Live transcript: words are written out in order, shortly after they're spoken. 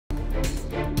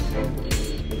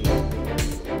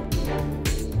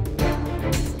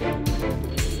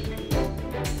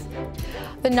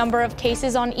The number of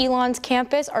cases on Elon's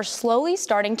campus are slowly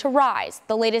starting to rise.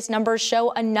 The latest numbers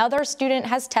show another student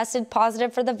has tested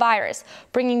positive for the virus,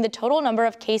 bringing the total number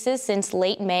of cases since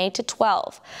late May to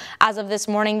 12. As of this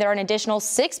morning, there are an additional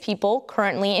 6 people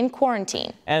currently in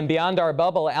quarantine. And beyond our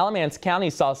bubble, Alamance County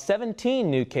saw 17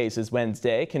 new cases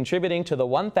Wednesday, contributing to the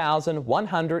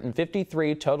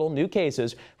 1,153 total new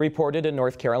cases reported in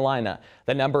North Carolina.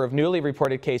 The number of newly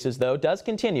reported cases, though, does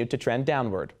continue to trend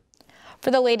downward. For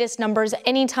the latest numbers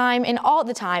anytime and all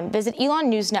the time, visit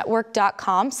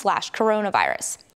elonnewsnetwork.com/coronavirus.